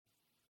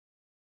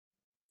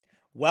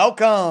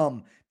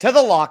Welcome to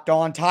the Locked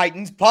On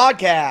Titans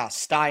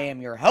podcast. I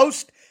am your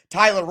host,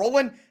 Tyler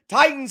Rowland.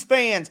 Titans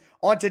fans,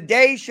 on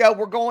today's show,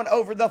 we're going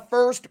over the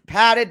first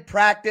padded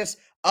practice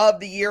of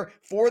the year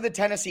for the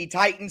Tennessee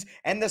Titans,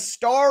 and the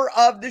star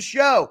of the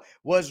show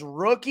was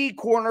rookie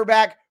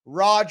cornerback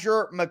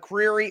Roger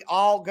McCreary.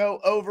 I'll go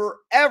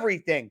over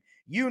everything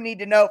you need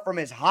to know from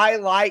his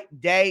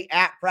highlight day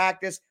at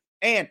practice,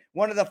 and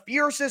one of the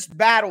fiercest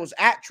battles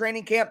at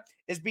training camp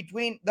is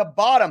between the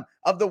bottom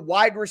of the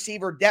wide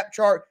receiver depth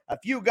chart. A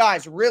few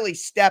guys really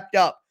stepped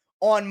up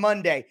on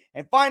Monday.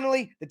 And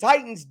finally, the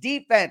Titans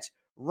defense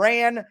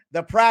ran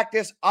the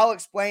practice. I'll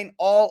explain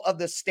all of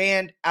the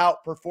standout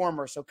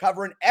performers. So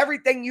covering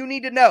everything you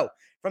need to know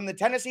from the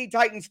Tennessee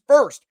Titans'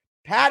 first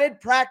padded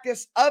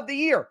practice of the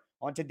year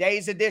on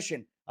today's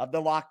edition of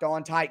the Locked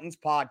On Titans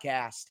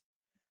podcast.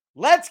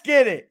 Let's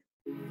get it.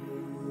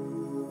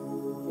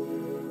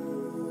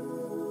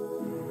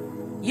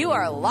 You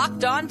are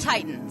Locked On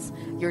Titans,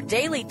 your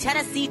daily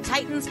Tennessee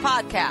Titans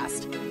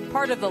podcast,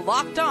 part of the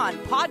Locked On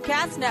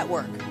Podcast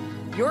Network,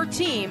 your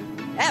team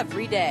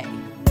every day.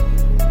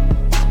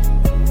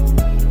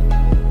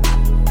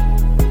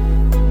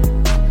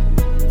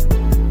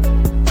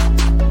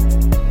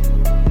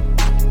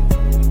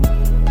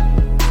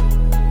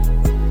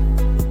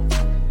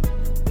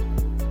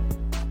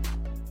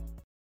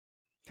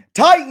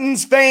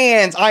 Titans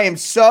fans, I am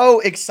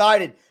so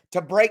excited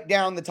to break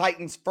down the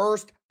Titans'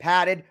 first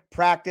padded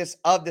practice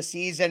of the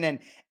season. And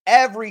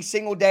every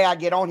single day I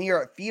get on here,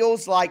 it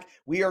feels like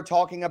we are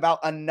talking about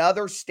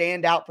another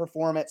standout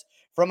performance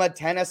from a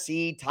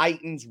Tennessee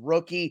Titans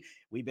rookie.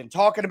 We've been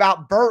talking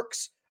about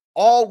Burks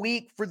all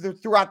week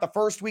throughout the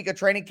first week of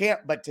training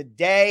camp, but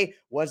today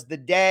was the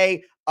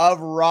day of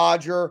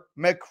Roger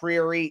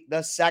McCreary,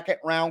 the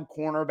second-round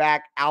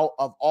cornerback out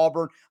of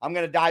Auburn. I'm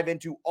going to dive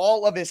into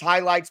all of his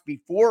highlights.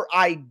 Before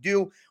I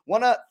do,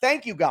 want to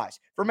thank you guys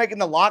for making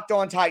the Locked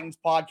On Titans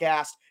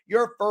podcast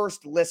your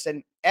first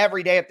listen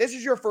every day. If this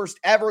is your first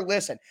ever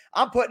listen,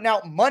 I'm putting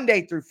out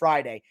Monday through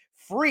Friday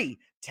free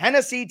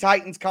Tennessee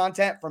Titans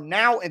content from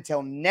now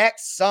until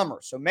next summer.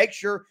 So make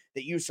sure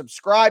that you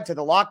subscribe to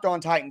the Locked On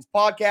Titans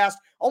podcast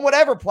on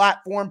whatever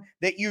platform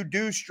that you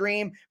do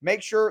stream.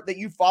 Make sure that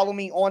you follow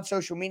me on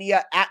social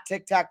media at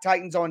Tic Tac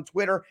Titans on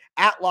Twitter,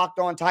 at Locked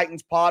On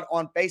Titans Pod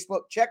on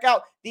Facebook. Check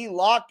out the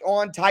Locked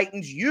On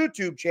Titans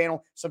YouTube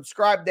channel.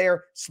 Subscribe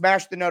there,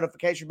 smash the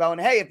notification bell.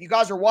 And hey, if you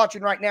guys are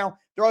watching right now,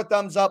 throw a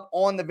thumbs up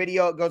on the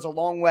video. It goes a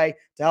long way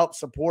to help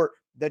support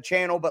the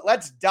channel. But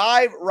let's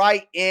dive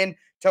right in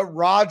to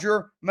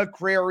Roger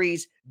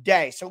McCreary's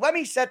day. So let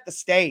me set the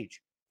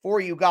stage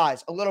for you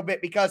guys a little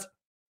bit, because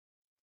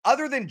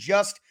other than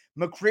just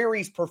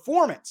McCreary's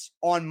performance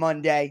on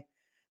Monday,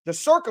 the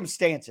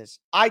circumstances,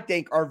 I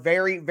think, are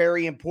very,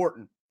 very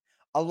important.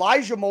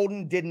 Elijah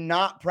Molden did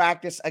not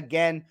practice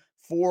again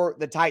for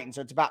the Titans.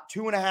 So it's about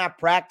 2.5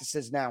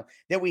 practices now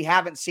that we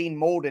haven't seen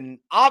Molden.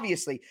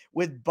 Obviously,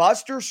 with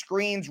Buster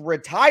Skrine's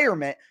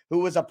retirement, who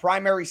was a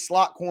primary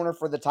slot corner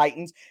for the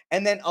Titans,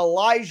 and then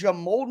Elijah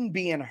Molden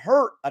being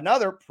hurt,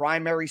 another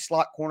primary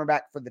slot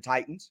cornerback for the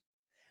Titans,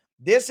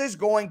 this is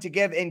going to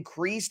give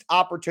increased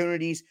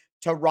opportunities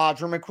to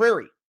Roger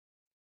McCreary.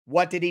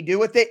 What did he do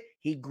with it?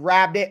 He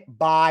grabbed it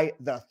by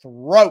the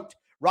throat.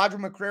 Roger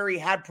McCreary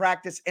had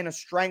practice in a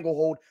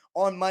stranglehold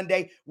on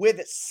Monday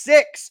with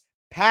 6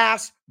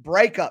 pass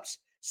breakups.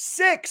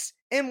 6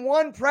 in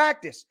one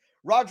practice.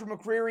 Roger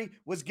McCreary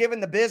was given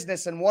the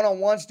business in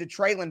one-on-ones to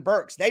Treylon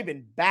Burks. They've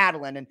been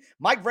battling, and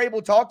Mike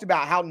Vrabel talked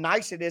about how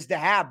nice it is to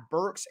have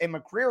Burks and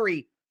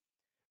McCreary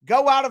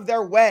go out of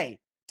their way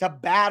to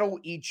battle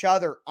each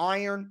other.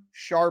 Iron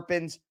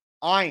sharpens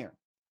iron.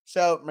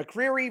 So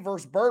McCreary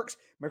versus Burks.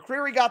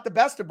 McCreary got the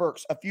best of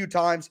Burks a few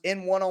times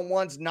in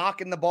one-on-ones,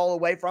 knocking the ball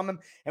away from him.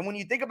 And when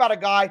you think about a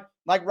guy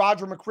like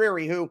Roger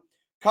McCreary, who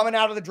coming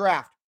out of the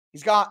draft,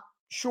 he's got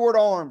short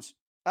arms.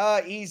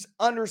 He's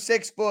under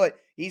 6 foot.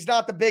 He's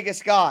not the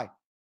biggest guy.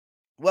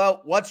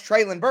 Well, what's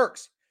Treylon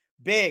Burks?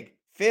 Big,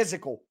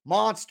 physical,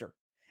 monster.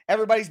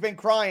 Everybody's been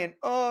crying,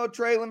 oh,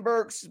 Treylon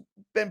Burks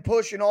been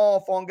pushing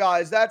off on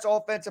guys. That's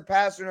offensive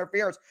pass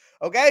interference.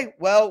 Okay,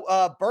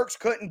 well, Burks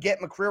couldn't get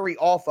McCreary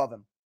off of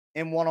him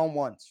in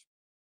one-on-ones.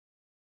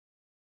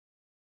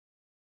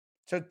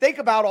 So think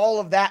about all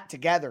of that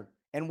together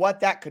and what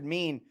that could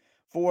mean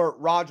for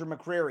Roger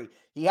McCreary.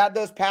 He had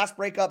those pass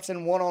breakups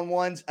in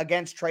one-on-ones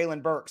against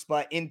Treylon Burks,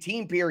 but in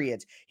team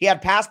periods, he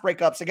had pass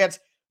breakups against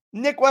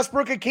Nick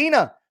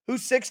Westbrook-Ikhine,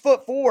 who's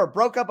 6'4",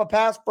 broke up a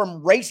pass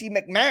from Racey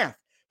McMath,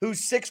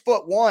 who's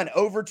 6'1",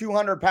 over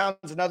 200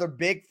 pounds, another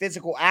big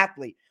physical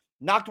athlete.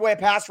 Knocked away a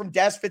pass from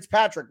Des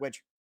Fitzpatrick,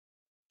 which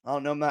I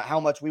don't know how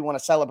much we want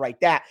to celebrate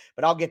that,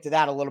 but I'll get to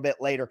that a little bit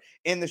later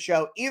in the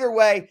show. Either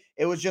way,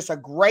 it was just a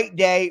great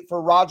day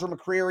for Roger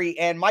McCreary,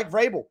 and Mike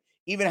Vrabel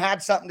even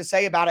had something to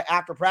say about it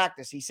after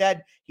practice. He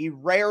said he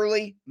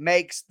rarely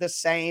makes the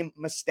same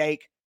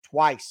mistake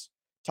twice,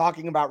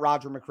 talking about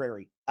Roger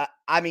McCreary.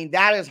 I mean,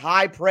 that is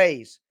high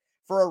praise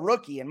for a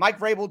rookie. And Mike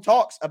Vrabel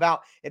talks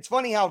about, it's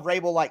funny how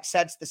Vrabel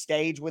sets the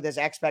stage with his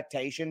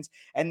expectations,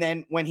 and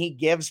then when he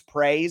gives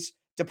praise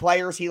to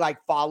players. He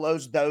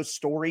follows those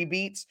story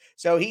beats.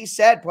 So he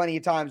said plenty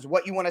of times,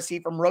 what you want to see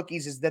from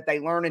rookies is that they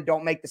learn and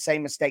don't make the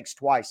same mistakes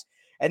twice.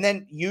 And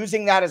then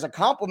using that as a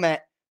compliment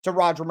to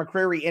Roger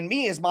McCreary and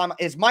me is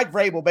Mike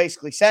Vrabel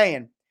basically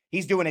saying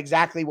he's doing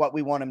exactly what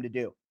we want him to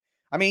do.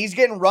 I mean, he's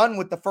getting run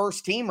with the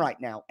first team right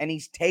now, and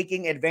he's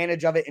taking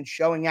advantage of it and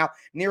showing out.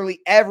 Nearly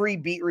every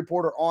beat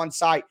reporter on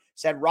site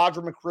said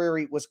Roger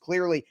McCreary was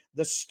clearly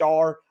the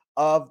star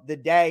of the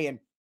day. And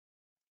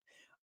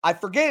I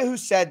forget who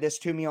said this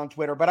to me on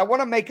Twitter, but I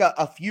want to make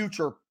a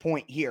future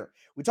point here.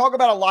 We talk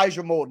about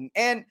Elijah Molden,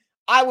 and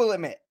I will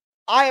admit,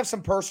 I have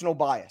some personal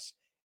bias.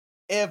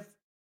 And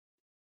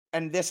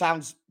this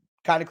sounds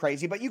kind of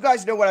crazy, but you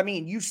guys know what I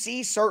mean. You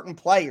see certain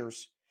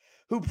players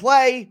who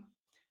play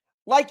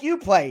like you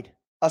played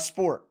a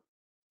sport.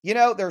 You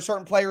know, there are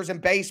certain players in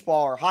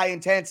baseball are high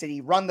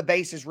intensity, run the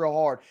bases real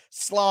hard,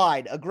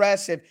 slide,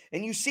 aggressive,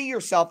 and you see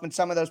yourself in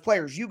some of those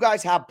players. You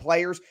guys have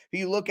players who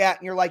you look at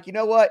and you're like, you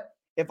know what?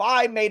 If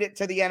I made it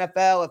to the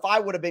NFL, if I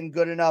would have been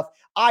good enough,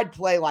 I'd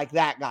play like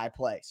that guy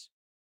plays.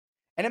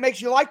 And it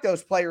makes you like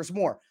those players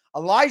more.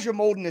 Elijah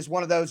Molden is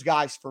one of those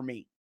guys for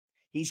me.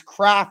 He's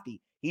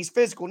crafty. He's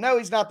physical. No,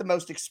 he's not the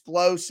most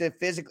explosive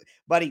physically,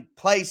 but he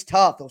plays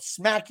tough. He'll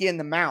smack you in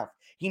the mouth.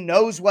 He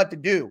knows what to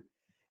do.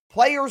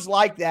 Players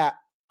like that,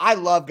 I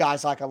love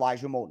guys like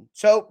Elijah Molden.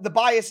 So the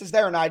bias is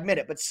there, and I admit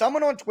it. But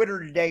someone on Twitter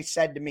today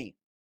said to me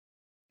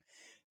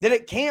that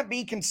it can't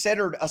be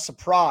considered a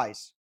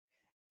surprise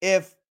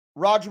if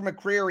Roger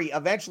McCreary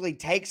eventually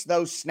takes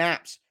those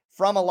snaps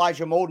from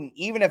Elijah Molden,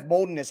 even if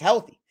Molden is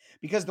healthy.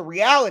 Because the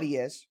reality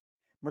is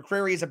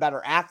McCreary is a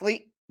better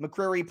athlete.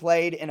 McCreary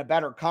played in a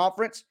better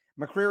conference.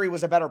 McCreary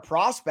was a better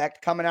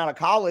prospect coming out of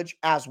college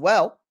as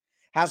well.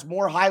 Has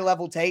more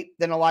high-level tape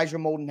than Elijah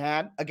Molden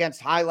had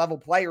against high-level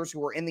players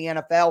who are in the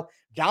NFL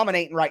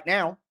dominating right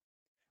now,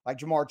 like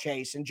Ja'Marr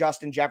Chase and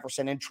Justin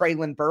Jefferson and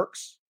Treylon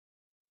Burks.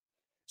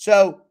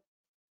 So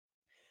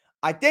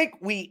I think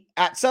we,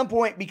 at some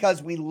point,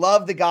 because we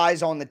love the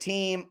guys on the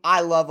team,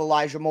 I love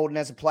Elijah Molden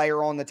as a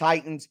player on the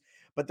Titans,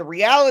 but the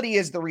reality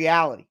is the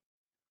reality.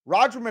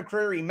 Roger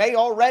McCreary may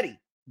already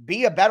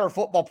be a better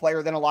football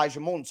player than Elijah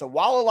Molden. So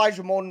while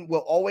Elijah Molden will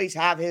always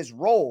have his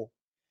role,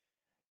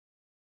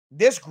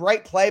 this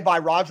great play by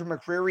Roger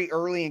McCreary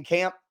early in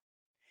camp,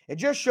 it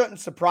just shouldn't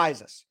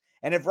surprise us.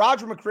 And if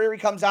Roger McCreary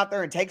comes out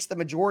there and takes the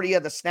majority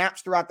of the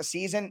snaps throughout the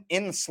season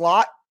in the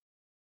slot,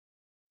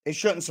 it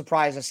shouldn't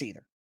surprise us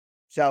either.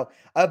 So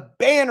a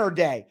banner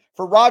day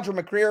for Roger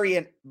McCreary.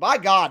 And by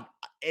God,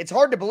 it's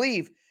hard to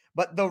believe,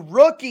 but the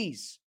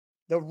rookies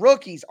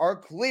are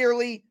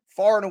clearly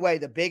far and away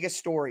the biggest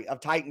story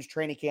of Titans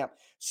training camp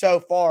so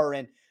far.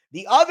 And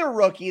the other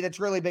rookie that's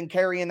really been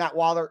carrying that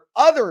water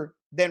other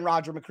than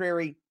Roger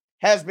McCreary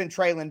has been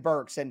Treylon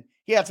Burks, and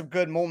he had some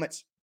good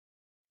moments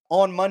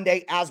on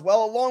Monday as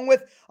well, along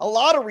with a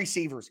lot of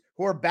receivers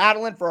who are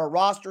battling for a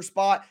roster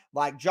spot,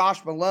 like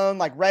Josh Malone,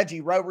 like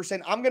Reggie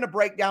Roberson. I'm going to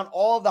break down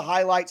all of the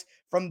highlights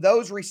from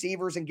those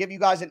receivers and give you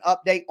guys an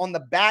update on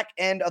the back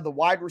end of the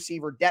wide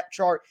receiver depth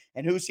chart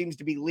and who seems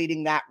to be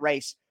leading that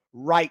race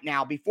right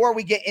now. Before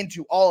we get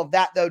into all of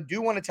that, though,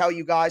 do want to tell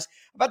you guys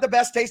about the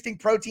best tasting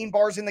protein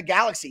bars in the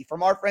galaxy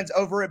from our friends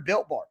over at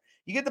Built Bar.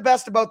 You get the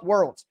best of both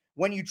worlds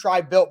when you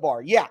try Built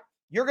Bar. Yeah,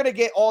 you're going to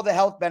get all the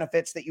health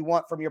benefits that you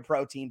want from your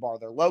protein bar.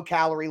 They're low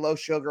calorie, low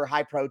sugar,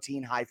 high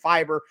protein, high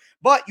fiber,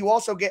 but you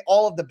also get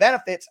all of the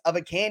benefits of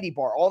a candy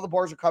bar. All the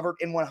bars are covered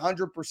in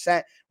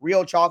 100%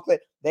 real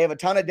chocolate. They have a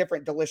ton of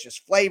different delicious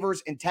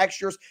flavors and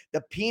textures.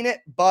 The peanut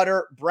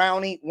butter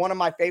brownie, one of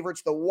my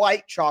favorites. The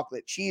white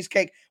chocolate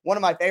cheesecake, one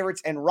of my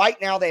favorites. And right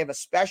now they have a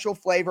special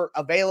flavor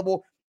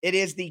available. It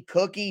is the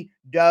cookie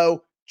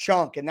dough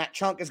chunk, and that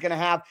chunk is going to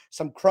have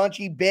some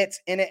crunchy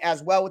bits in it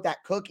as well with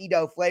that cookie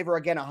dough flavor.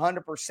 Again,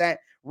 100%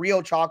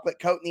 real chocolate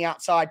coating the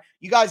outside.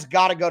 You guys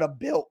got to go to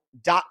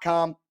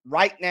built.com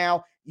right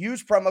now.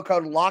 Use promo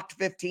code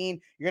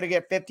LOCKED15. You're going to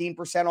get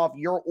 15% off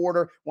your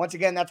order. Once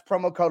again, that's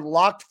promo code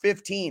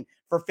LOCKED15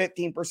 for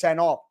 15%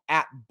 off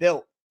at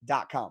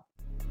built.com.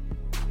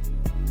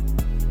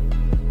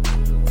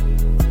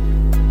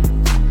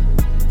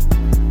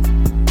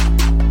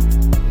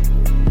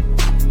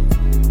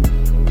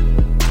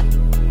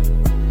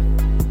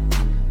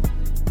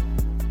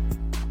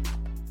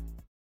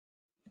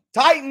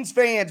 Titans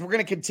fans, we're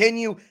going to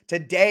continue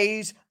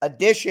today's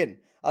edition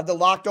of the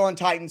Locked On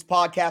Titans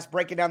podcast,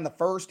 breaking down the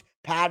first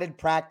padded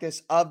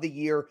practice of the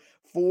year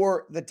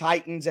for the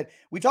Titans. And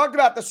we talked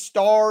about the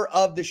star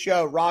of the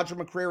show, Roger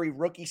McCreary,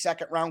 rookie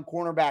second-round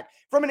cornerback,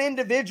 from an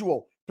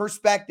individual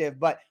perspective.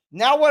 But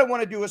now what I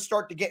want to do is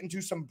start to get into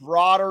some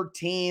broader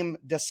team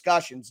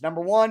discussions.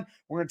 Number one,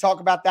 we're going to talk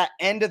about that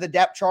end of the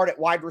depth chart at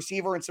wide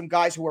receiver and some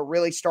guys who are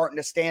really starting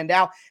to stand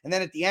out. And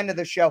then at the end of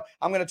the show,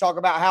 I'm going to talk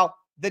about how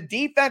the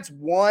defense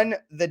won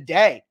the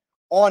day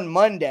on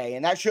Monday,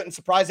 and that shouldn't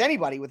surprise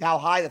anybody with how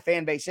high the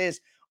fan base is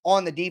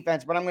on the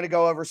defense, but I'm going to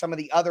go over some of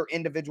the other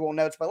individual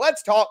notes. But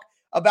let's talk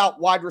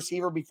about wide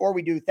receiver before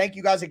we do. Thank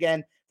you guys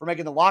again for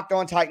making the Locked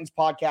On Titans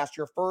podcast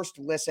your first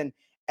listen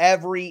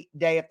every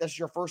day. If this is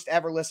your first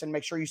ever listen,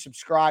 make sure you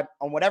subscribe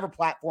on whatever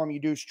platform you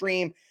do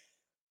stream.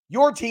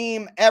 Your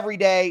team every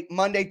day,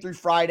 Monday through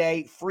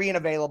Friday, free and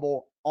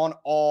available on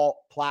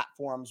all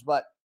platforms.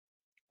 But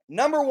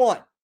number one,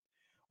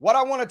 what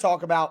I want to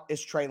talk about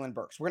is Treylon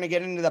Burks. We're going to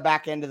get into the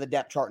back end of the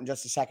depth chart in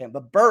just a second.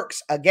 But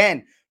Burks,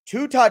 again,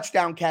 2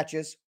 touchdown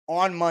catches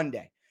on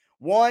Monday.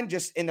 One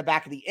just in the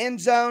back of the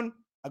end zone,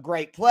 a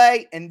great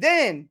play. And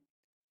then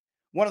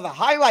one of the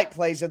highlight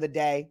plays of the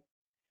day,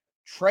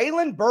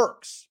 Treylon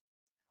Burks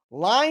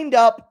lined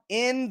up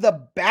in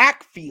the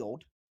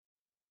backfield,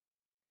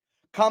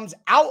 comes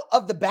out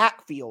of the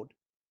backfield,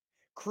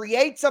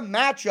 creates a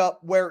matchup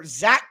where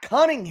Zach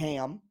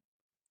Cunningham,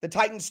 the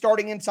Titans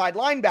starting inside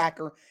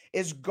linebacker,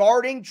 is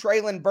guarding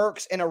Treylon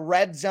Burks in a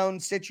red zone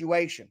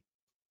situation.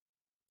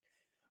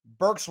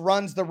 Burks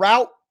runs the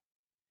route.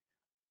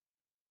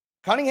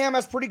 Cunningham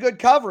has pretty good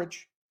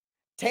coverage.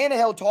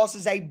 Tannehill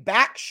tosses a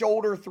back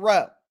shoulder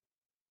throw.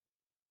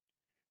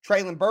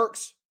 Treylon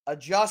Burks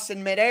adjusts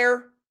in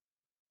midair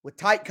with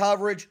tight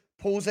coverage,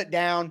 pulls it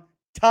down.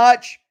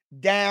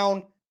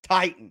 Touchdown,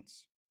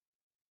 Titans.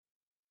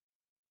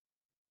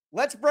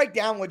 Let's break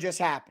down what just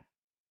happened.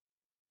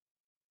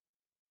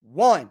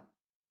 1,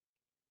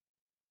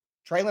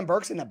 Treylon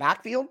Burks in the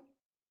backfield,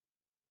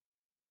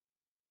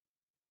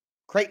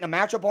 creating a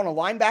matchup on a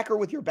linebacker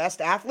with your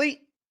best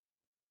athlete.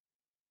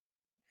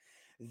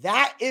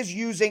 That is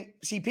using,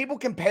 see, people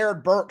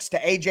compared Burks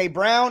to A.J.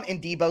 Brown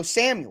and Deebo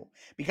Samuel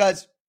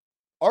because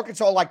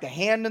Arkansas like to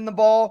hand in the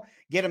ball,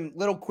 get him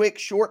little quick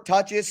short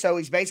touches, so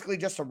he's basically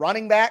just a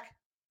running back.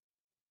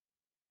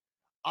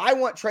 I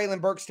want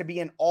Treylon Burks to be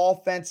an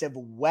offensive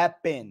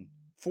weapon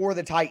for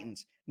the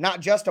Titans, not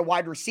just a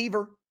wide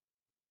receiver.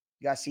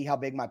 You guys see how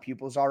big my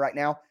pupils are right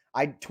now?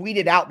 I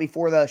tweeted out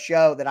before the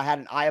show that I had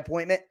an eye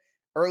appointment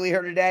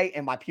earlier today,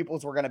 and my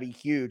pupils were going to be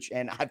huge,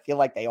 and I feel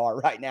like they are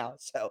right now.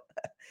 So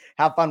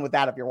have fun with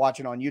that if you're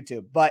watching on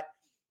YouTube. But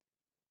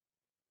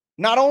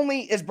not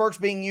only is Burks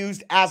being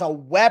used as a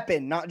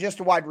weapon, not just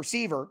a wide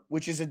receiver,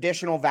 which is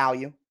additional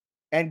value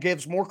and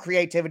gives more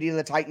creativity to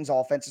the Titans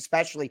offense,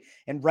 especially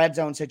in red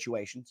zone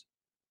situations.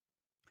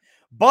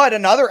 But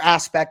another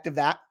aspect of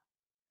that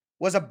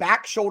was a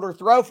back shoulder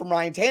throw from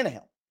Ryan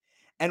Tannehill.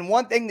 And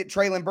one thing that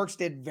Treylon Burks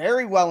did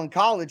very well in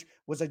college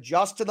was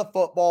adjust to the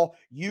football,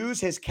 use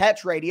his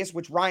catch radius,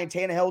 which Ryan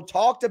Tannehill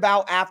talked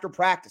about after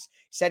practice.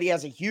 He said he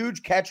has a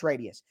huge catch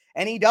radius,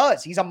 and he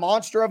does. He's a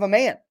monster of a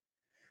man.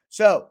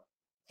 So,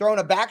 throwing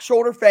a back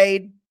shoulder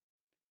fade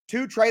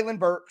to Treylon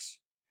Burks,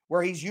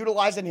 where he's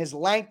utilizing his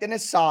length and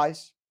his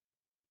size.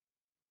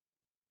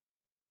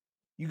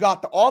 You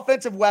got the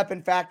offensive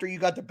weapon factor. You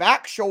got the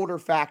back shoulder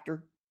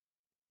factor.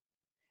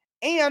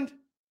 And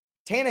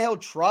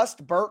Tannehill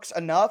trusts Burks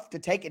enough to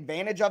take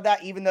advantage of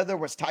that, even though there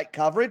was tight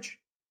coverage.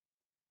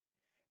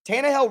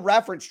 Tannehill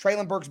referenced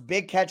Treylon Burks'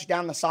 big catch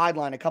down the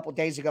sideline a couple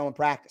days ago in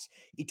practice.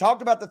 He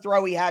talked about the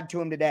throw he had to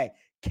him today.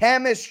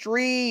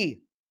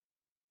 Chemistry.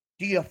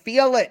 Do you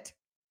feel it?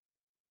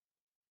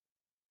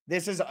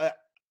 This is a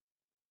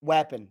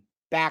weapon,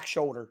 back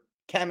shoulder,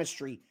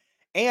 chemistry.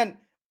 And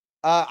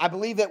I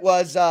believe it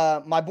was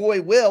my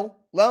boy Will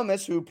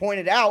Lomas who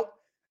pointed out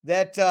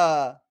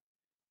that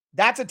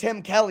that's a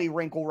Tim Kelly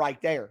wrinkle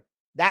right there.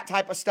 That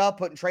type of stuff,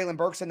 putting Treylon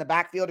Burks in the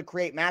backfield to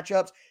create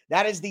matchups,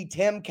 that is the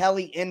Tim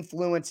Kelly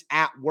influence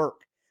at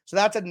work. So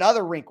that's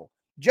another wrinkle.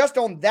 Just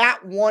on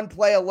that one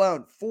play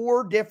alone,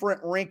 4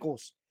 different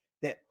wrinkles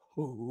that,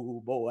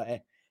 oh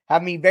boy,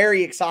 have me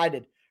very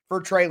excited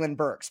for Treylon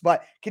Burks.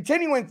 But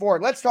continuing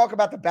forward, let's talk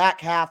about the back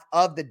half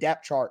of the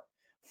depth chart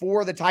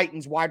for the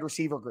Titans wide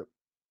receiver group.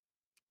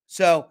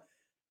 So,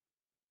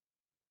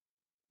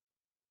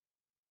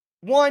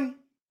 1,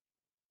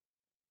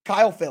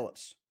 Kyle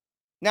Phillips.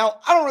 Now,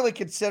 I don't really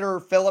consider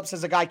Phillips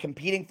as a guy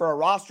competing for a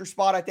roster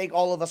spot. I think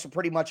all of us are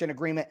pretty much in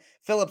agreement.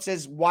 Phillips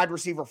is wide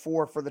receiver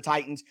 4 for the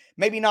Titans.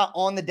 Maybe not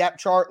on the depth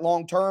chart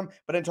long term,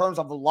 but in terms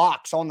of the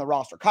locks on the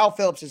roster. Kyle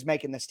Phillips is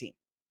making this team,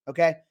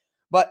 okay?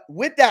 But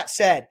with that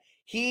said,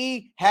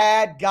 he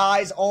had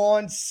guys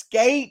on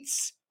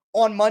skates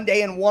on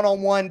Monday in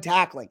one-on-one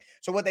tackling.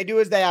 So what they do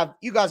is they have,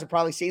 you guys have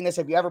probably seen this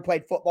if you ever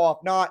played football.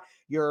 If not,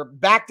 you're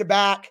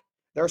back-to-back.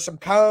 There are some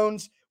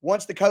cones.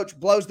 Once the coach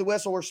blows the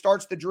whistle or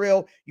starts the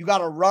drill, you got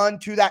to run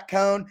to that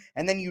cone,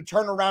 and then you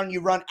turn around and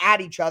you run at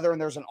each other, and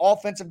there's an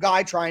offensive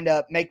guy trying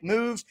to make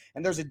moves,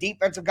 and there's a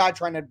defensive guy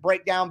trying to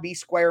break down, be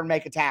square, and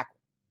make a tackle.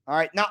 All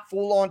right, not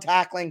full-on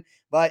tackling,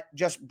 but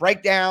just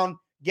break down,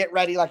 get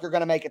ready like you're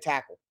going to make a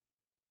tackle.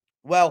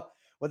 Well,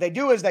 what they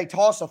do is they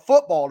toss a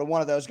football to one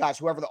of those guys,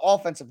 whoever the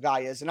offensive guy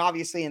is, and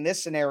obviously in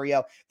this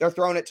scenario, they're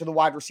throwing it to the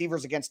wide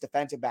receivers against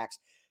defensive backs.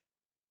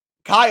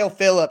 Kyle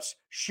Phillips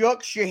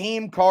shook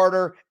Shaheem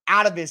Carter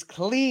out of his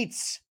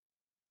cleats.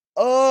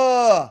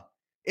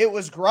 It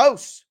was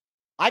gross.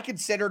 I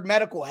considered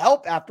medical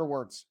help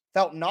afterwards.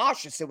 Felt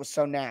nauseous. It was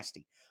so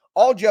nasty.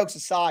 All jokes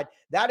aside,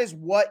 that is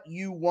what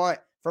you want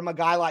from a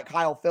guy like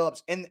Kyle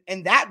Phillips. And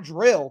that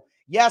drill,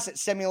 yes, it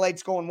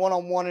simulates going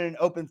one-on-one in an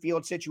open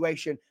field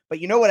situation. But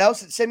you know what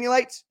else it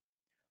simulates?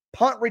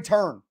 Punt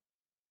return.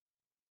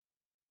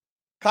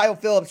 Kyle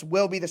Phillips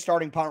will be the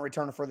starting punt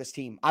returner for this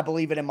team. I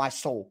believe it in my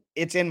soul.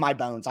 It's in my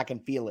bones. I can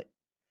feel it.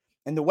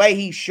 And the way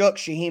he shook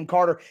Shaheem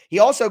Carter, he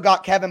also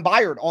got Kevin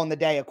Byard on the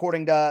day,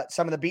 according to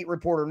some of the beat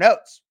reporter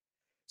notes.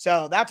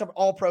 So that's an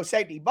all-pro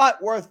safety.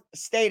 But worth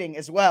stating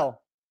as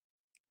well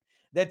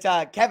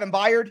that Kevin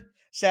Byard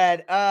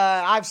said,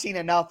 I've seen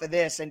enough of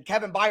this. And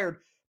Kevin Byard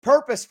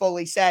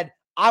purposefully said,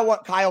 I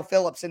want Kyle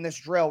Phillips in this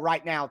drill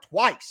right now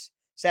twice.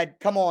 Said,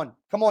 come on,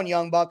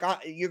 young buck.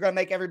 You're going to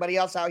make everybody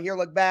else out here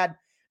look bad.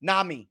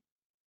 Not me.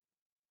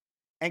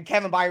 And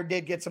Kevin Byard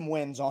did get some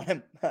wins on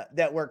him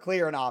that were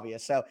clear and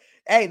obvious. So,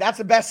 hey, that's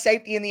the best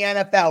safety in the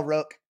NFL,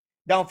 Rook.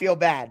 Don't feel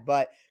bad.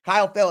 But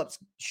Kyle Phillips,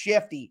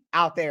 shifty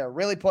out there,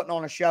 really putting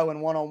on a show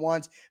in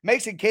one-on-ones.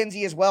 Mason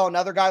Kinsey as well,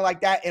 another guy like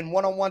that in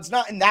one-on-ones,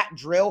 not in that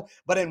drill,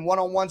 but in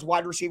one-on-ones,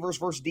 wide receivers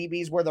versus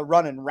DBs where they're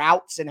running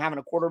routes and having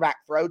a quarterback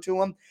throw to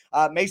them.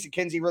 Mason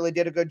Kinsey really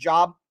did a good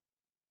job.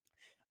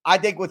 I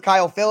think with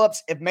Kyle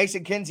Phillips, if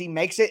Mason Kinsey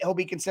makes it, he'll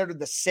be considered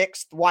the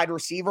 6th wide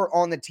receiver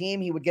on the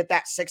team. He would get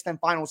that 6th and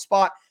final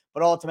spot.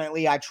 But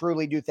ultimately, I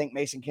truly do think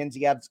Mason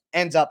Kinsey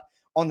ends up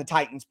on the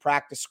Titans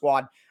practice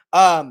squad.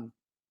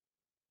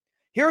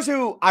 Here's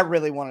who I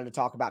really wanted to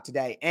talk about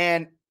today.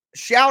 And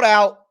shout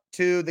out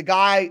to the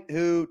guy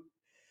who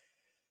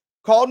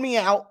called me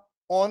out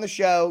on the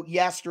show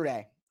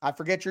yesterday. I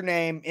forget your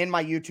name in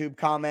my YouTube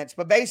comments.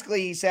 But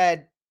basically, he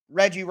said,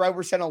 Reggie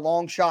Roberson, a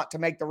long shot to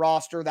make the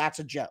roster. That's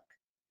a joke.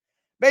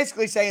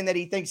 Basically saying that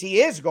he thinks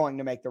he is going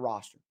to make the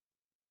roster.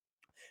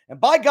 And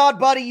by God,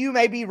 buddy, you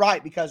may be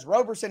right because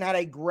Roberson had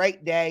a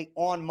great day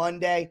on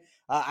Monday.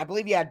 I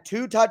believe he had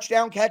 2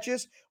 touchdown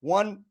catches,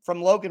 one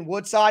from Logan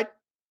Woodside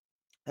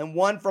and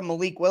one from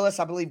Malik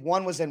Willis. I believe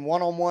one was in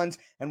one-on-ones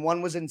and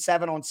one was in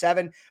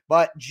 7-on-7.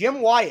 But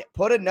Jim Wyatt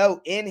put a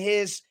note in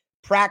his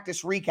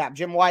practice recap.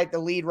 Jim Wyatt, the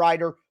lead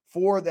writer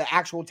for the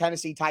actual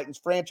Tennessee Titans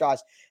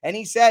franchise. And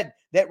he said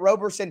that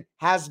Roberson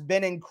has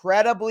been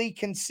incredibly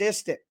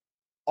consistent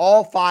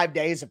all 5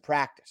 days of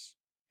practice.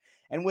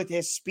 And with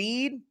his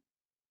speed,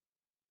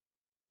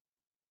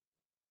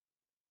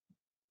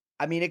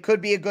 I mean, it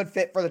could be a good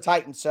fit for the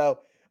Titans. So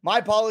my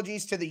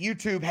apologies to the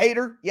YouTube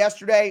hater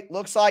yesterday.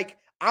 Looks like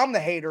I'm the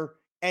hater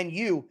and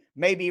you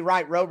may be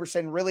right.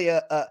 Roberson really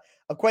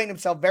acquainting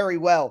himself very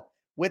well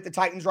with the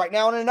Titans right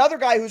now. And another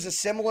guy who's a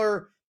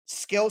similar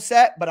skill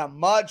set, but a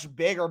much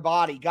bigger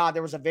body. God,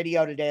 there was a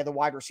video today of the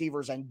wide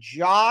receivers and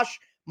Josh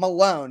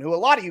Malone, who a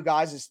lot of you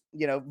guys is,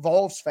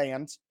 Vols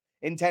fans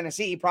in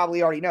Tennessee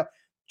probably already know.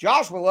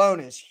 Josh Malone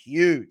is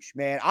huge,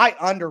 man. I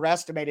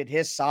underestimated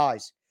his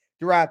size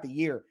throughout the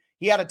year.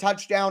 He had a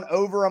touchdown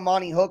over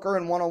Amani Hooker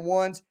in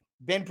one-on-ones.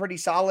 Been pretty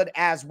solid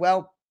as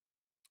well.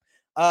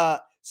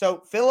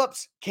 So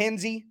Phillips,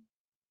 Kinsey,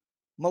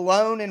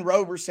 Malone, and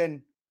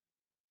Roberson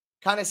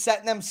kind of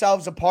setting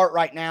themselves apart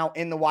right now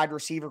in the wide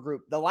receiver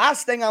group. The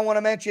last thing I want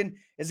to mention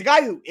is a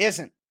guy who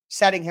isn't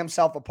setting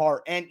himself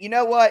apart. And you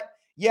know what?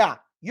 Yeah,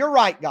 you're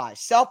right, guys.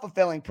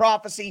 Self-fulfilling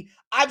prophecy.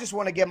 I just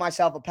want to give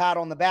myself a pat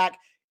on the back.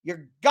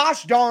 You're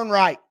gosh darn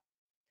right.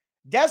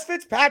 Des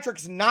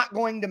Fitzpatrick's not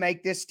going to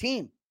make this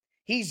team.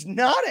 He's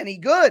not any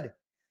good.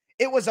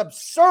 It was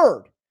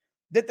absurd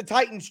that the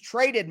Titans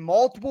traded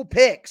multiple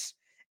picks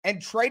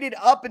and traded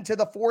up into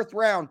the 4th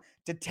round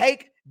to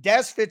take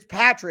Des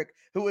Fitzpatrick,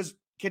 who was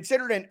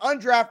considered an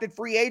undrafted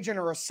free agent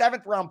or a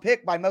 7th-round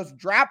pick by most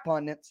draft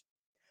pundits,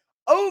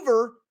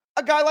 over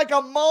a guy like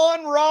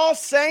Amon-Ra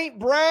St.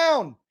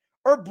 Brown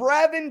or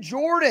Brevin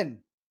Jordan.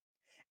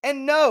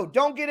 And no,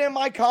 don't get in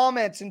my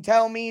comments and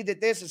tell me that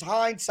this is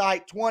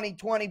hindsight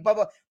 2020, blah,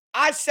 blah.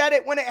 I said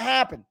it when it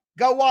happened.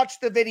 Go watch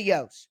the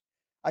videos.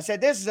 I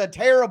said this is a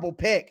terrible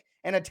pick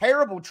and a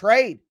terrible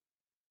trade.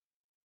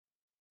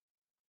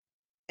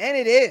 And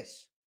it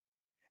is.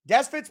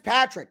 Des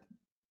Fitzpatrick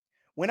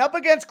went up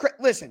against,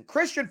 listen,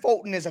 Christian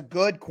Fulton is a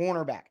good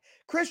cornerback.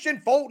 Christian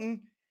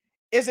Fulton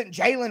isn't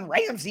Jalen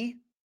Ramsey.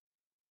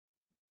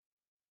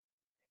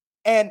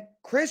 And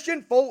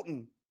Christian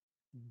Fulton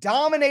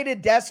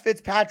dominated Des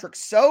Fitzpatrick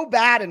so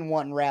bad in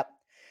one rep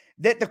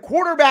that the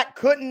quarterback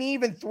couldn't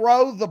even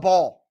throw the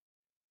ball.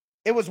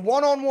 It was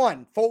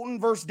one-on-one, Fulton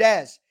versus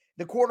Des.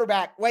 The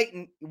quarterback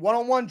waiting,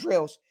 one-on-one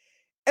drills.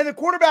 And the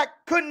quarterback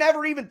couldn't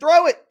ever even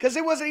throw it because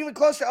it wasn't even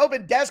close to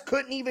open. Des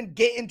couldn't even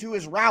get into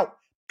his route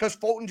because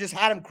Fulton just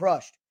had him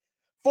crushed.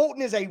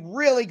 Fulton is a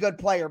really good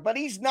player, but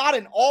he's not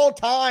an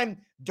all-time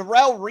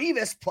Darrelle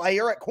Revis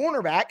player at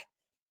cornerback.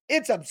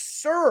 It's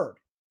absurd.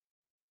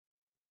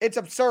 It's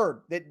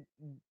absurd.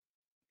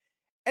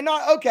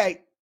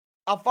 Okay,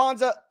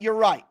 Alfonso, you're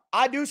right.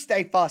 I do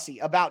stay fussy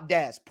about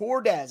Des.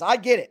 Poor Des. I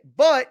get it.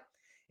 But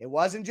it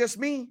wasn't just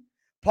me.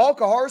 Paul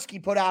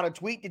Kaharski put out a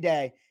tweet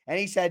today, and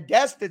he said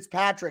Des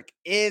Fitzpatrick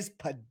is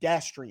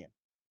pedestrian.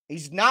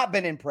 He's not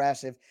been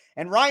impressive.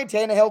 And Ryan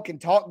Tannehill can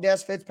talk Des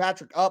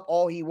Fitzpatrick up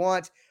all he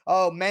wants.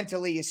 Oh,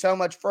 mentally he's so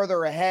much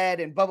further ahead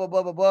and blah, blah,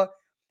 blah, blah, blah.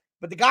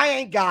 But the guy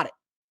ain't got it.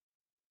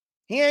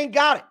 He ain't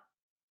got it.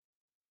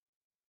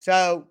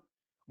 So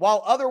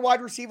while other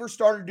wide receivers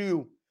started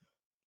to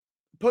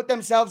put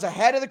themselves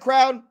ahead of the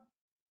crowd,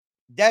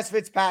 Des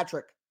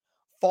Fitzpatrick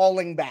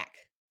falling back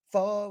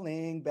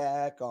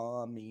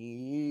on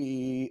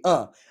me.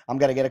 I'm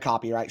going to get a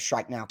copyright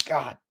strike now.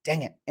 God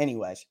dang it.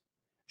 Anyways,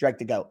 Drake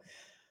the GOAT.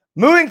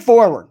 Moving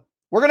forward,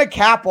 we're going to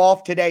cap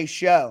off today's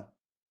show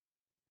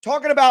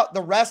talking about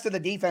the rest of the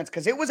defense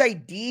because it was a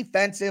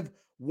defensive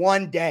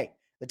one day.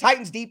 The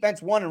Titans defense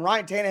won, and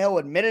Ryan Tannehill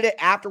admitted it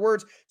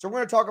afterwards. So we're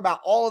going to talk about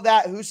all of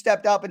that, who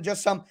stepped up, and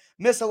just some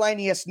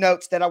miscellaneous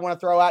notes that I want to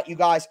throw at you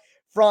guys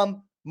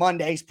from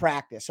Monday's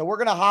practice. So we're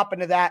going to hop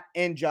into that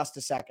in just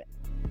a second.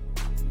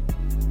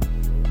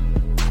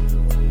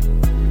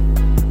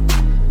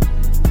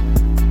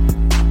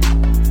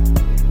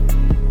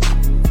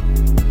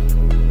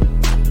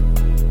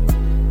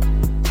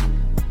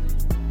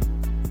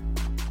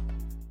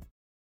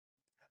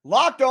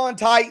 Locked On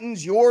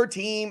Titans, your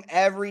team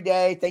every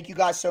day. Thank you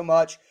guys so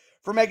much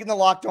for making the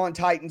Locked On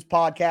Titans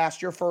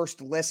podcast your first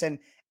listen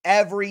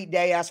every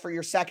day. As for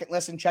your second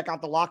listen, check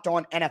out the Locked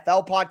On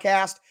NFL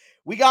podcast.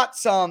 We got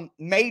some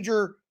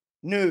major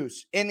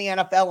news in the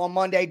NFL on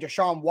Monday.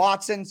 Deshaun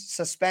Watson's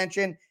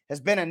suspension has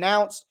been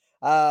announced.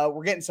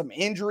 We're getting some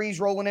injuries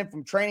rolling in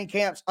from training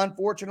camps,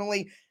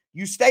 unfortunately.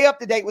 You stay up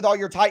to date with all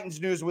your Titans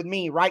news with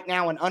me right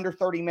now in under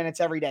 30 minutes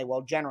every day.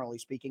 Well, generally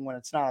speaking, when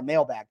it's not a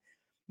mailbag.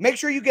 Make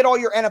sure you get all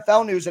your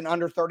NFL news in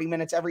under 30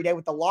 minutes every day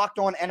with the Locked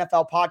On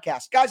NFL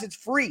podcast. Guys, it's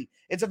free.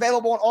 It's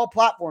available on all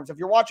platforms. If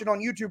you're watching on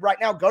YouTube right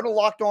now, go to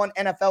Locked On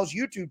NFL's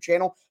YouTube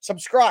channel.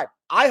 Subscribe.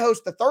 I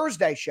host the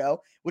Thursday show,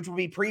 which will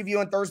be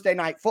previewing Thursday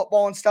night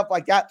football and stuff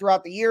like that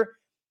throughout the year.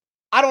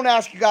 I don't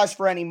ask you guys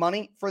for any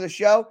money for the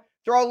show.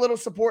 Throw a little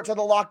support to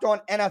the Locked On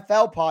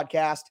NFL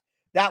podcast.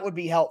 That would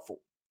be helpful.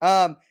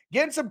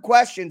 Getting some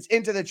questions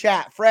into the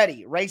chat.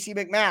 Freddie, Racy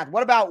McMath.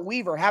 What about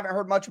Weaver? Haven't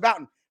heard much about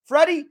him.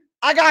 Freddie,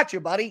 I got you,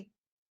 buddy.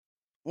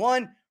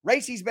 One,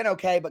 Racy's been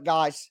okay, but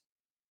guys,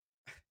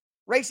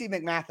 Racy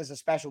McMath is a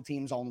special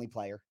teams only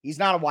player. He's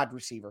not a wide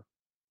receiver.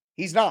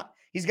 He's not.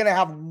 He's going to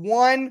have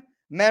one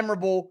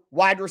memorable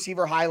wide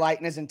receiver highlight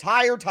in his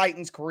entire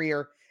Titans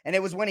career, and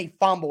it was when he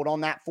fumbled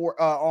on that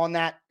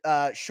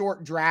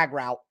short drag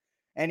route,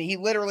 and he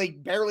literally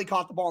barely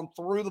caught the ball and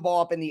threw the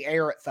ball up in the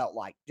air, it felt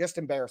like. Just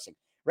embarrassing.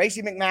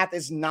 Racy McMath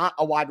is not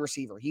a wide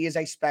receiver. He is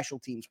a special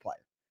teams player.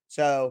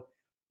 So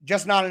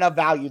just not enough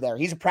value there.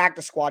 He's a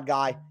practice squad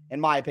guy,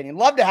 in my opinion.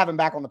 Love to have him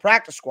back on the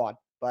practice squad.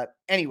 But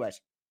anyways,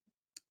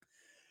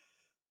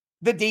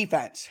 the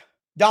defense,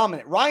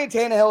 dominant. Ryan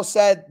Tannehill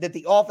said that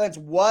the offense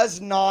was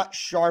not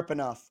sharp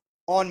enough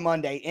on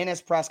Monday in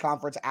his press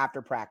conference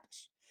after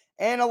practice.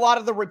 And a lot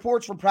of the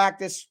reports from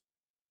practice,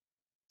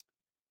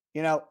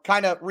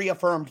 kind of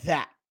reaffirmed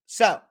that.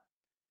 So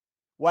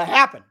what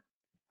happened?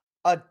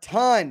 A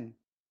ton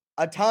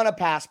of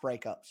pass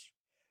breakups.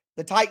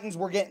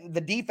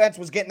 The defense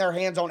was getting their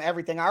hands on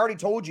everything. I already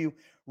told you,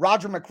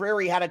 Roger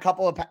McCreary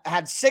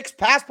had 6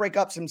 pass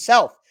breakups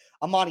himself.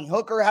 Amani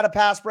Hooker had a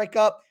pass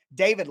breakup.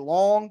 David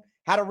Long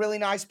had a really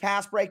nice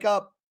pass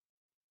breakup.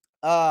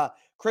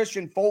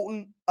 Christian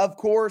Fulton, of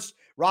course.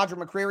 Roger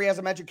McCreary, as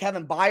I mentioned.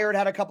 Kevin Byard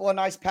had a couple of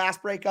nice pass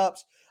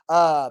breakups.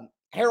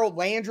 Harold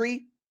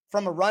Landry,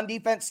 from a run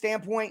defense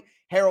standpoint,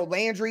 Harold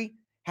Landry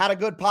had a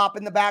good pop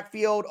in the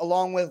backfield,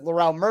 along with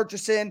Laurel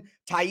Murchison.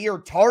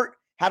 Tyir Tart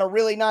had a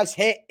really nice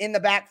hit in the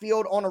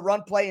backfield on a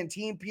run play and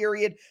team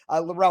period.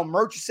 Laurel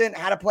Murchison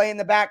had a play in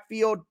the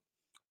backfield.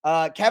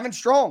 Kevin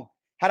Strong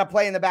had a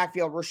play in the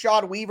backfield.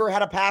 Rashad Weaver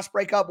had a pass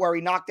breakup where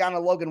he knocked down a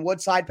Logan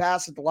Woodside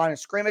pass at the line of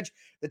scrimmage.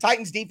 The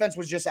Titans defense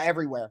was just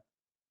everywhere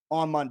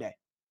on Monday.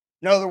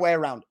 No other way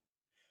around it.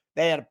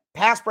 They had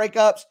pass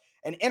breakups,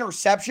 an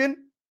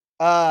interception.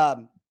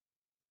 Shakur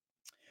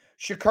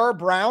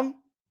Brown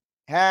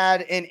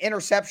had an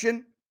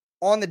interception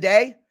on the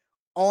day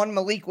on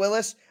Malik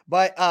Willis,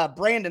 but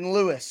Brandon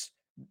Lewis,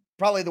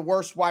 probably the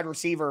worst wide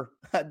receiver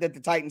that the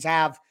Titans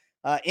have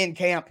in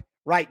camp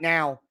right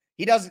now.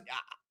 He doesn't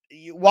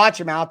watch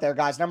him out there,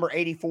 guys. Number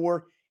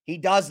 84, he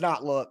does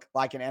not look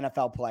like an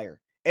NFL player.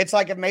 It's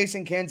like if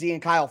Mason Kinsey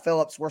and Kyle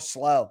Phillips were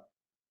slow.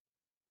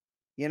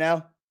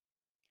 I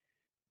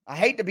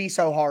hate to be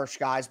so harsh,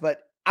 guys,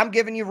 but I'm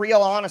giving you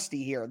real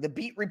honesty here. The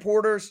beat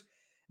reporters,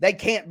 they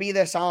can't be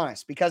this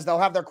honest because they'll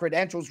have their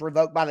credentials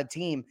revoked by the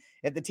team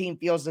if the team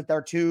feels that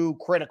they're too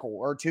critical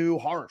or too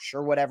harsh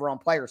or whatever on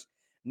players.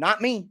 Not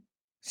me.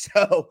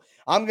 So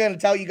I'm going to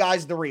tell you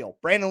guys the real.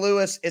 Brandon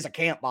Lewis is a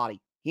camp body.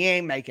 He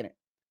ain't making it.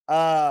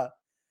 But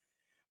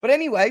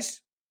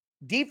anyways,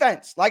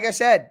 defense, like I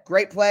said,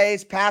 great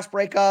plays, pass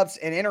breakups,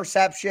 and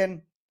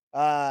interception.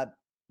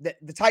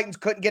 The Titans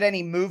couldn't get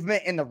any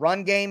movement in the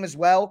run game as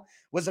well,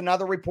 was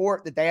another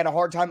report that they had a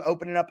hard time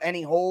opening up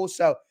any holes.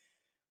 So,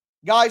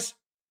 guys,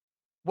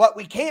 what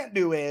we can't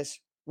do is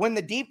when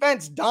the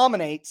defense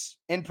dominates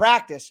in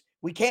practice,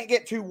 we can't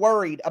get too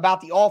worried about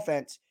the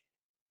offense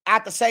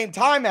at the same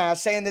time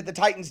as saying that the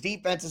Titans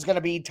defense is going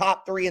to be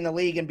top 3 in the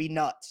league and be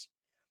nuts.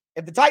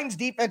 If the Titans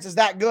defense is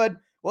that good,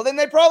 well, then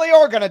they probably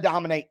are going to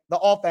dominate the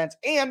offense.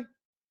 And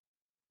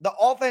the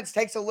offense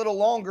takes a little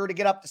longer to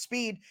get up to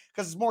speed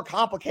because it's more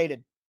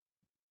complicated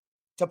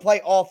to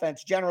play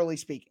offense, generally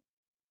speaking.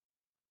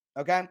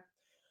 Okay?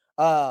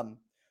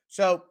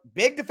 So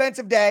big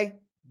defensive day,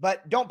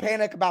 but don't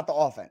panic about the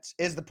offense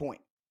is the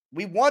point.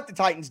 We want the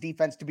Titans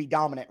defense to be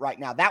dominant right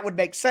now. That would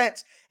make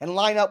sense and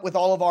line up with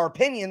all of our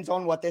opinions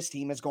on what this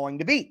team is going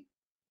to be.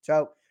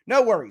 So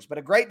no worries, but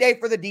a great day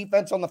for the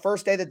defense on the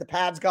first day that the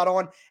pads got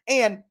on.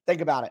 And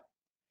think about it.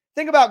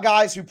 Think about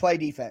guys who play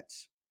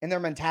defense and their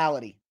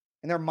mentality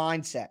and their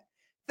mindset.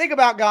 Think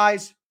about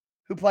guys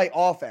who play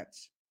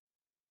offense.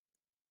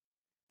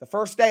 The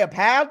first day of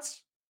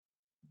pads,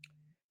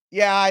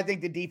 yeah, I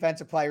think the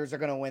defensive players are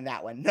going to win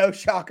that one. No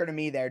shocker to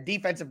me there.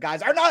 Defensive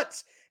guys are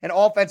nuts, and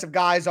offensive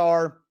guys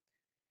are,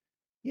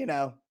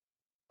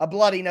 a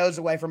bloody nose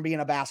away from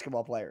being a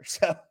basketball player.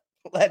 So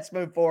let's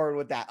move forward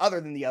with that, other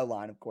than the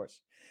O-line, of course.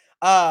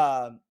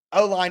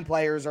 O-line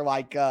players are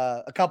like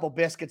a couple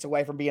biscuits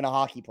away from being a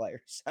hockey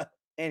player. So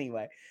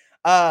anyway,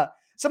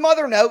 some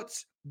other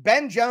notes.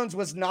 Ben Jones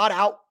was not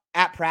out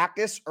at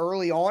practice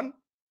early on,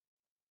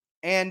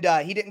 and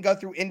he didn't go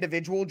through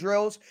individual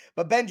drills,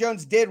 but Ben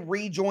Jones did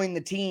rejoin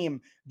the team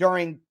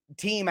during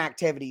team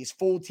activities,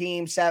 full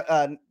team,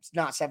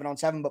 not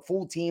 7-on-7, but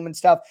full team and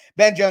stuff.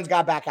 Ben Jones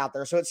got back out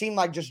there. So it seemed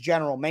like just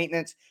general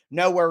maintenance,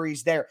 no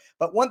worries there.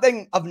 But one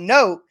thing of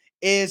note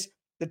is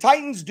the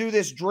Titans do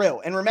this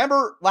drill. And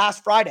remember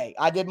last Friday,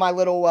 I did my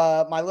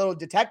little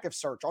detective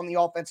search on the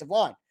offensive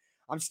line.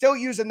 I'm still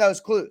using those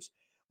clues.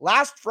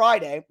 Last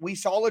Friday, we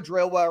saw a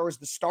drill where it was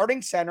the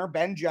starting center,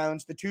 Ben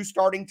Jones, the two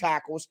starting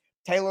tackles,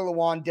 Taylor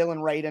Lewan, Dylan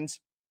Radins.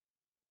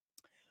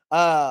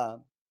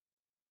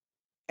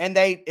 And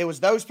it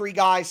was those three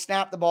guys,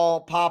 snap the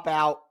ball, pop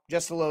out,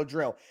 just a little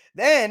drill.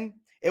 Then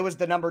it was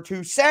the number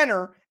 2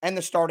 center and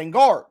the starting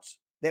guards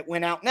that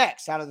went out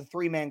next out of the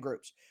 3-man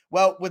groups.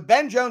 Well, with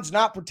Ben Jones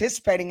not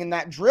participating in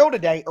that drill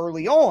today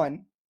early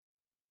on,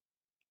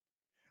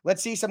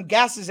 let's see some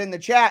guesses in the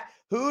chat.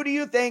 Who do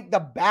you think the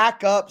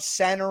backup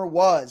center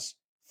was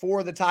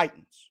for the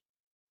Titans?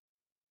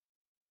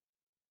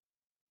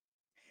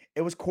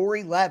 It was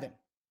Corey Levin.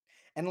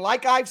 And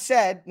like I've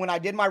said, when I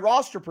did my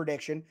roster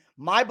prediction,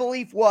 my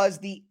belief was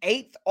the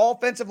 8th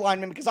offensive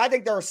lineman, because I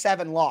think there are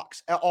 7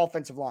 locks at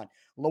offensive line.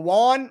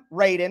 Lewan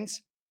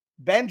Radins,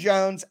 Ben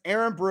Jones,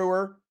 Aaron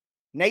Brewer,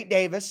 Nate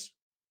Davis,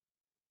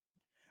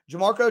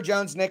 Jamarco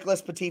Jones,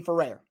 Nicholas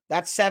Petit-Frere.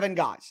 That's 7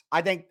 guys.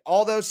 I think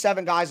all those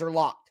 7 guys are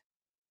locked.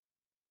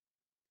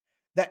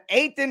 The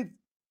 8th and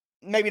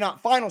maybe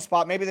not final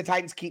spot, maybe the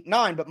Titans keep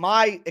 9, but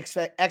my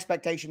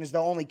expectation is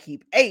they'll only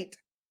keep 8.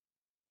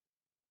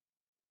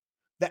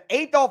 The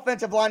 8th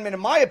offensive lineman, in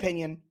my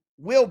opinion,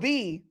 will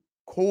be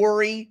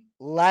Corey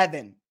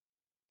Levin.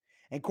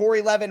 And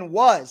Corey Levin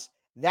was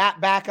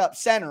that backup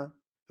center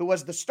who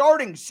was the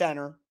starting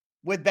center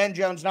with Ben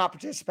Jones not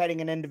participating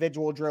in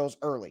individual drills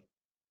early.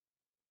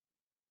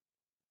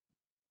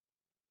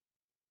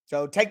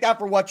 So take that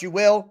for what you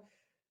will.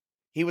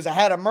 He was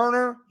ahead of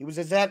Murner. He was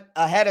ahead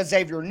of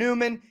Xavier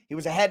Newman. He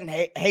was ahead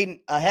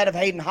of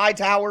Hayden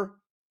Hightower.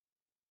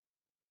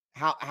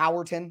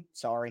 Howerton,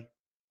 sorry.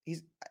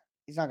 He's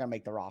not going to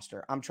make the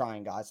roster. I'm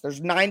trying, guys.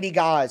 There's 90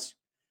 guys.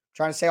 I'm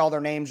trying to say all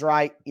their names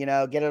right,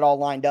 get it all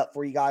lined up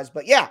for you guys.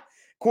 But yeah,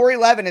 Corey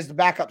Levin is the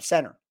backup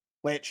center,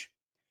 which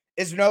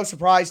is no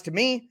surprise to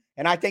me.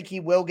 And I think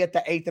he will get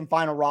the 8th and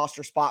final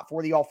roster spot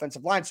for the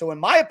offensive line. So in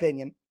my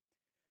opinion,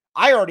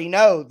 I already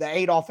know the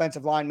 8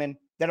 offensive linemen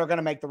that are going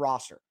to make the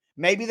roster.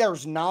 Maybe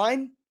there's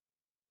 9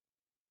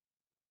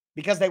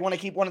 because they want to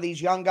keep one of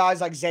these young guys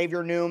like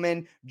Xavier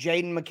Newman,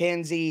 Jaden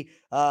McKenzie,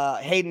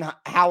 Hayden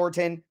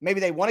Howerton. Maybe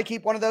they want to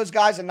keep one of those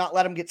guys and not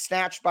let them get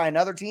snatched by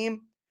another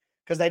team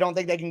because they don't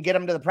think they can get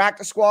them to the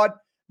practice squad.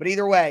 But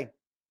either way,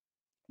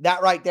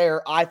 that right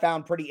there I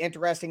found pretty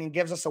interesting and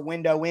gives us a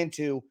window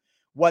into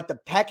what the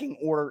pecking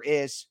order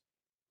is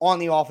on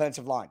the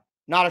offensive line.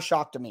 Not a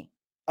shock to me.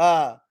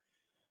 The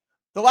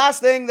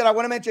last thing that I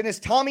want to mention is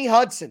Tommy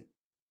Hudson.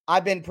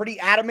 I've been pretty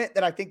adamant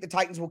that I think the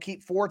Titans will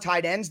keep 4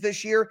 tight ends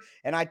this year,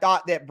 and I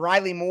thought that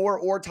Briley Moore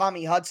or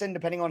Tommy Hudson,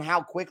 depending on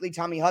how quickly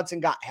Tommy Hudson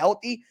got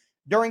healthy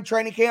during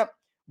training camp,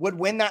 would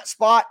win that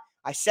spot.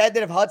 I said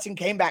that if Hudson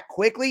came back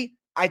quickly,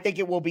 I think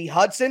it will be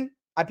Hudson.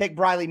 I picked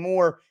Briley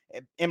Moore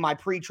in my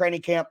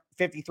pre-training camp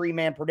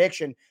 53-man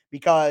prediction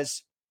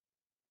because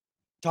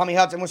Tommy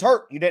Hudson was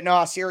hurt. You didn't know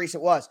how serious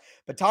it was.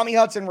 But Tommy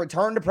Hudson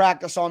returned to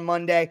practice on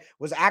Monday,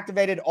 was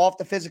activated off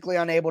the physically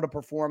unable to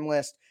perform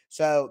list.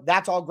 So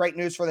that's all great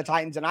news for the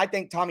Titans. And I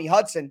think Tommy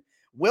Hudson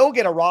will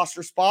get a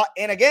roster spot.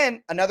 And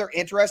again, another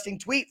interesting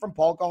tweet from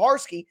Paul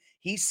Kuharsky.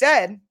 He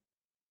said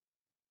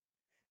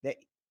that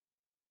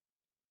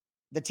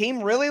the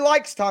team really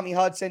likes Tommy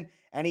Hudson,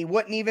 and he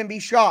wouldn't even be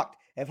shocked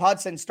if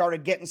Hudson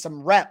started getting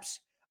some reps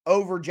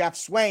over Jeff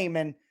Swaim.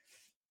 And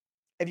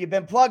if you've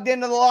been plugged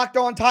into the Locked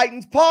On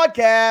Titans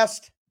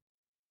podcast,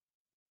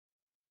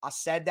 I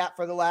said that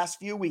for the last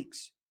few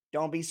weeks.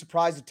 Don't be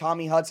surprised if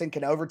Tommy Hudson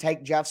can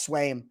overtake Jeff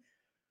Swaim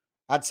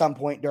at some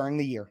point during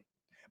the year.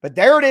 But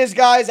there it is,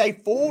 guys, a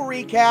full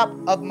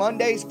recap of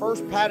Monday's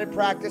first padded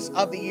practice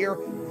of the year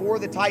for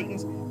the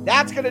Titans.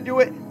 That's going to do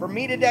it for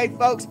me today,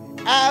 folks.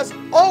 As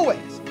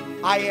always,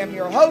 I am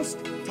your host,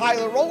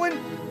 Tyler Rowland,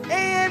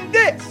 and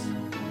this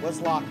was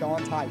Locked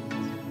On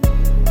Titans.